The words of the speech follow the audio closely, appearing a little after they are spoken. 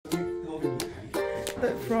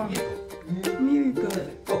started from Miracle.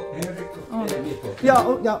 Oh. Yeah.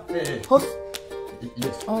 Host.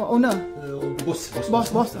 Yes. Oh, owner. Boss.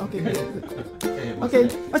 Okay. Okay.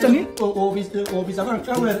 What's your name? Vi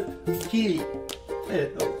travel key.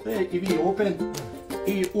 If we open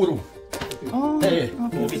room. Oh. Okay.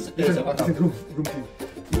 Room key.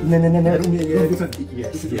 No.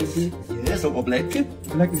 Yes. Or black.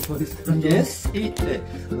 Black is for this. Yes.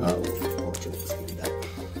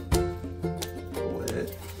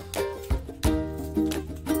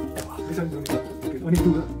 Only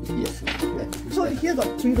two. Yes. So here got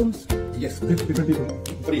 3 rooms. Yes. Different people.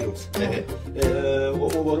 3 rooms.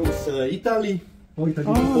 Rooms Italy. Oh, Italy.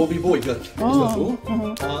 Bobby Boy Church. Vamos.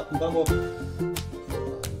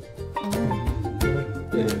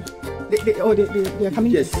 They are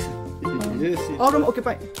coming. Yes. Yes. All room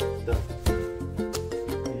occupied.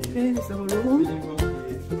 Okay, this is our room.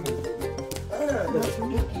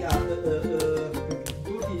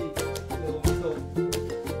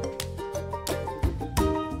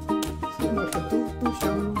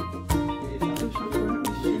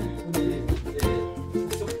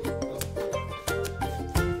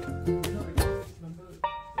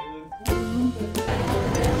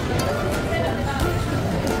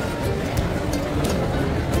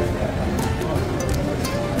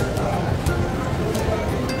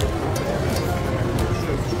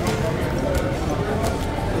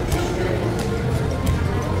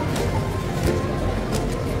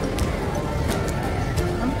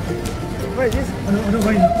 What is this? One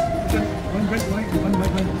wine. One red wine, one white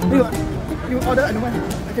wine. You order another one.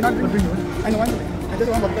 I cannot drink. I don't want. I just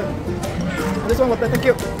want water. I just want water. Thank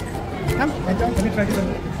you. Come, enjoy. Can you try this one?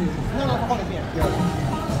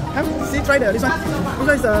 Come, see, try this one. This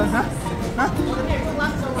one is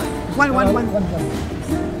One.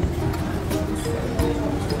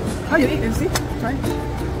 How you eat and see? Try.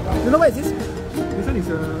 You know what is this? This one is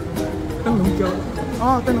Tang Long Jiao.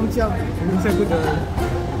 Oh, Tang Long Jiao. Inside put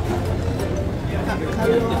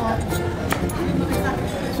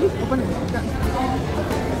See, open it.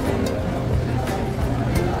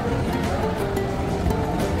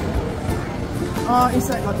 Oh,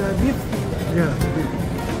 inside got the beef. yeah.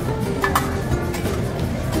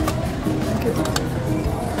 Okay.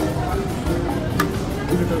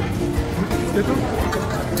 Potato.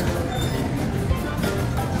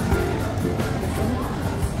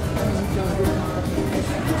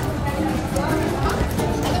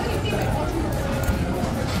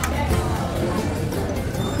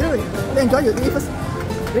 They enjoy you eat first.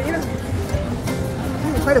 You eat.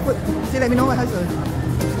 Try the food. See, let me know what has a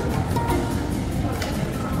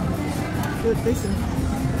good taste.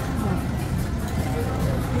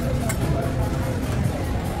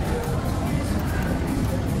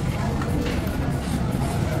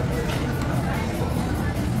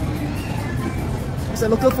 It's a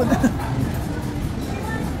local food.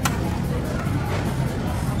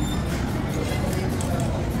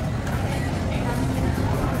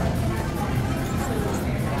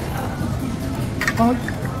 Oh,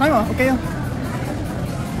 thấy mà, ok không?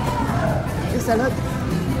 Cái salad.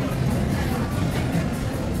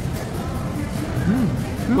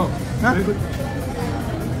 Oh, very good.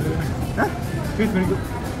 Huh? Tastes very good.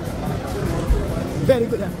 Very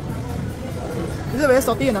good. Yeah. Is it very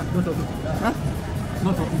salty or not? Not salty. Huh?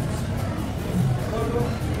 Not salty.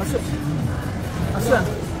 Asal.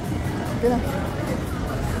 Okay lah.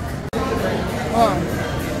 Oh,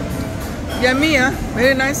 yummy ah,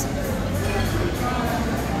 very nice.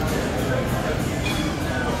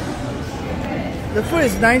 The food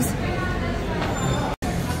is nice.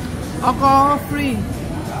 Alcohol free.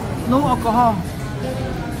 No alcohol.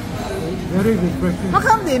 Very refreshing. How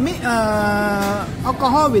come they make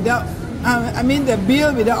alcohol without? I mean the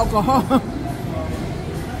beer without alcohol.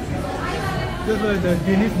 Just like the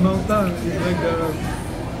Guinness Mountain is like the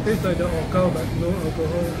tastes like the alcohol but no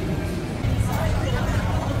alcohol.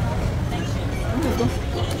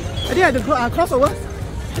 I think I have to cross over.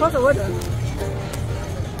 Cross over the.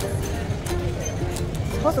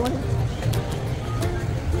 Cross over.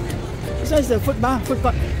 This one is the food bar, food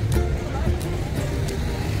court.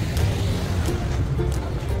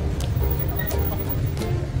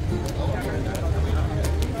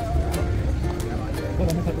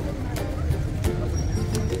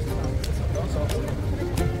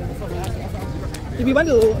 If you want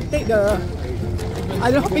to take the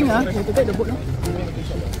island hopping, you have to take the boat. No?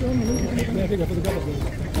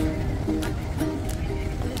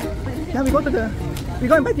 Now we go to the. We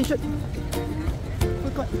go and buy t-shirt.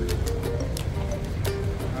 Food court.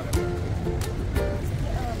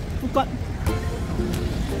 Food court.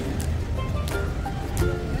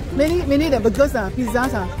 Many the burgers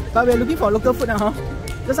pizzas but we're looking for local food huh?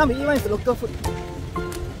 Just now we eat one is local food.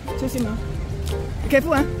 Chase him Be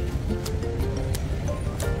careful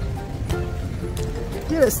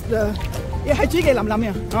Here is the 海豬嘅腍腍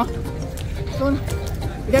嘅So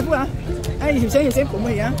be careful要先捧佢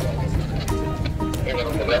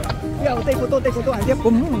take photo and then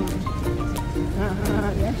boom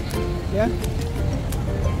yeah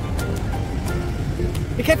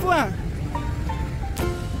Be careful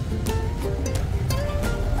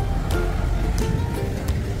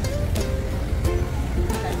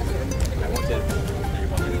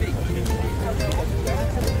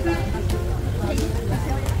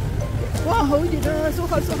哇好熱so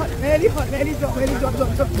hot very hot drop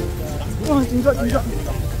哇轉咗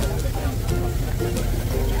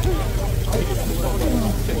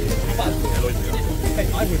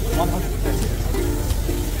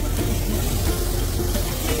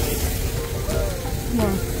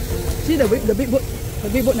See the big boat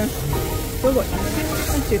so good.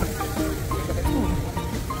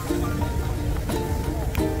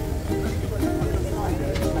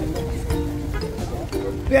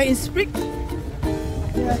 We are in spring.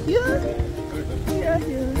 We are here.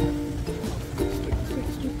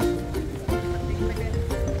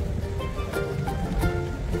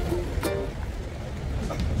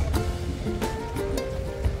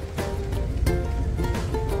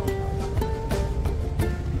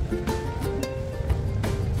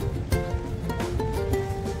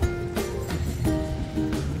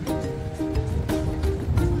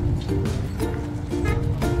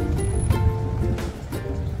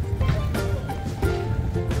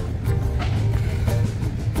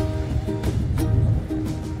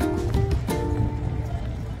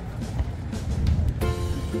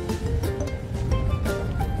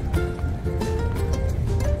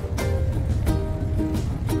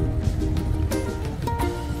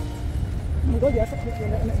 Go there,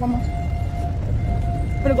 one more.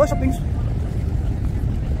 Better go shopping.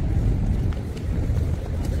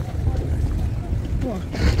 Wow,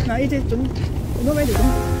 now it is no way to go.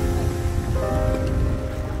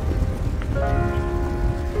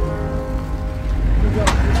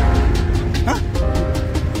 Huh?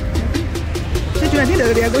 See, I think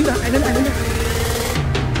they are going to island.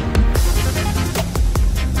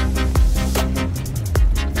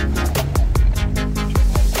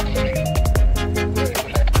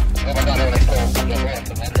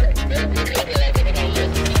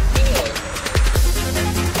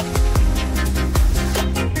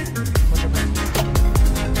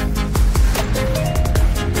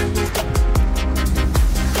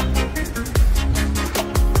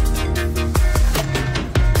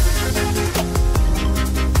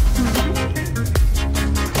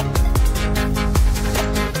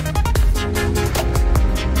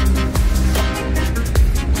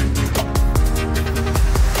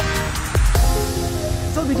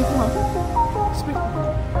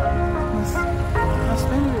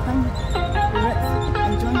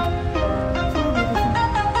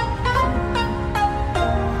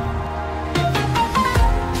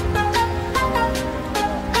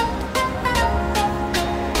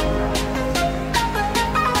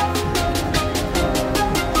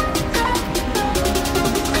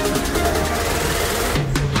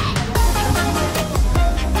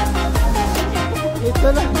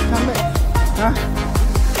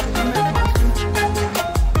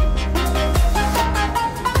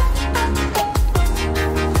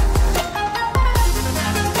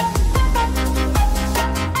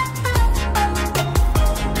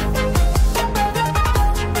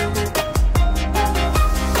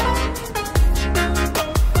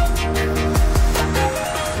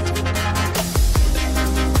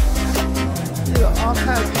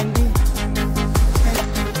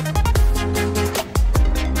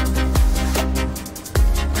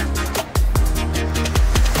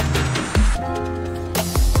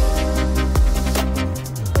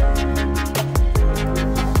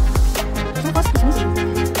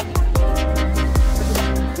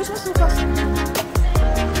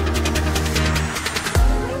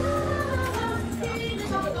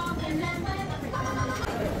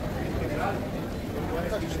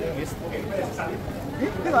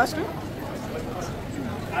 Ice cream?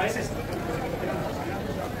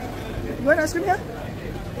 You want ice cream here?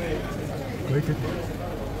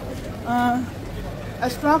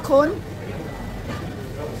 Extra cone.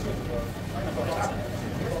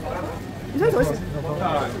 Is that yours?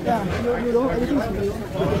 Yeah, you don't everything is for you.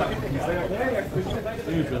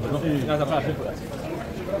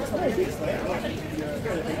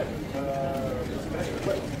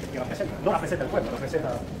 No la presenta el pueblo, la presenta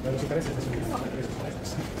de los intereses de su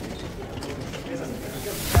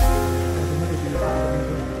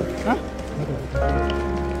Hả?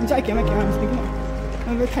 Anh trai kiếm mày tính mà.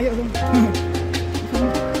 Nó mới thay rồi.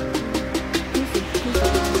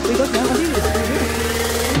 Đi có tiền có gì?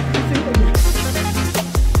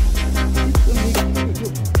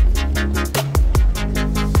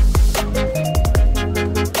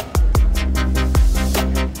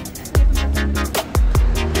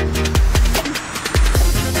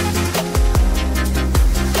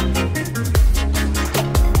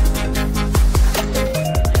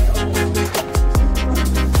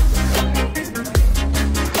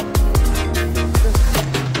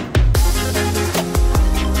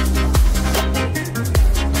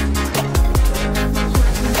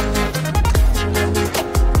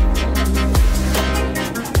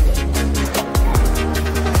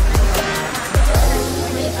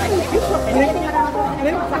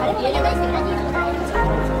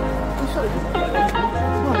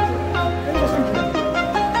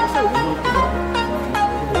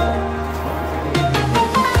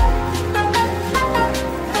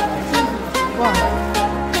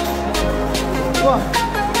 Wow,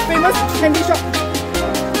 famous candy shop.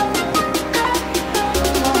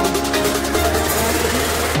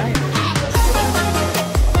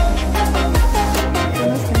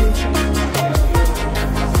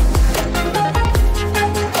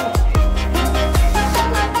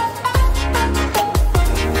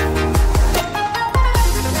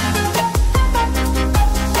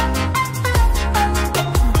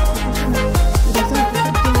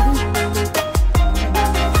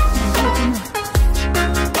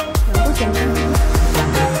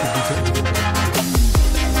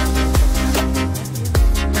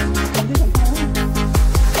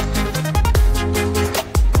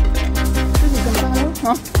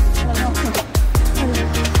 Hả?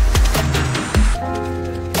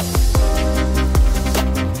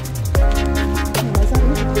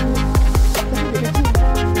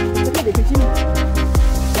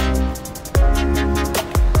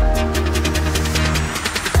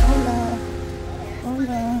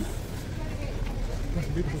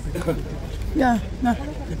 Ya, nah.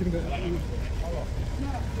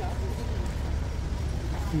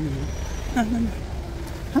 Nah.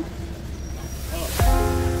 Hah?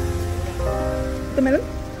 The melon?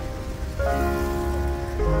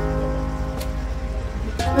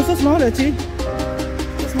 It's so small, actually.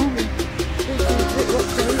 So small.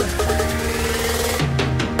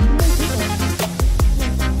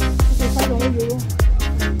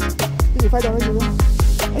 $5 euro.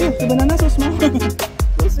 Hey, the banana so small. So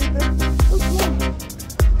sweet, so small.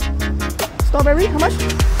 Strawberry, how much?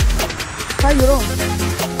 €5.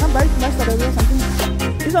 Come buy strawberry or something.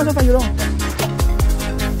 This one also €5.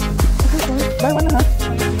 Buy one, huh?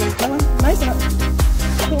 Buy one. Nice, huh?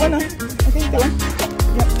 Put one, huh? Okay, get one.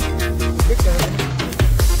 Yep.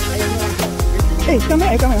 Hey, come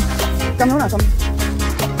here, come here. Come now, come.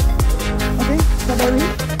 Okay, strawberry.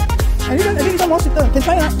 I think this one more sweeter. Can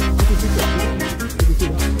try, huh?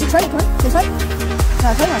 You try, try. Can try?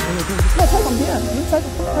 Nah, try, huh? No, try from here. You try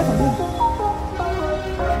from here.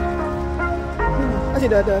 Actually,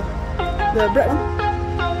 the bread one.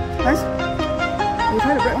 Nice. You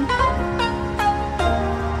try the bread one.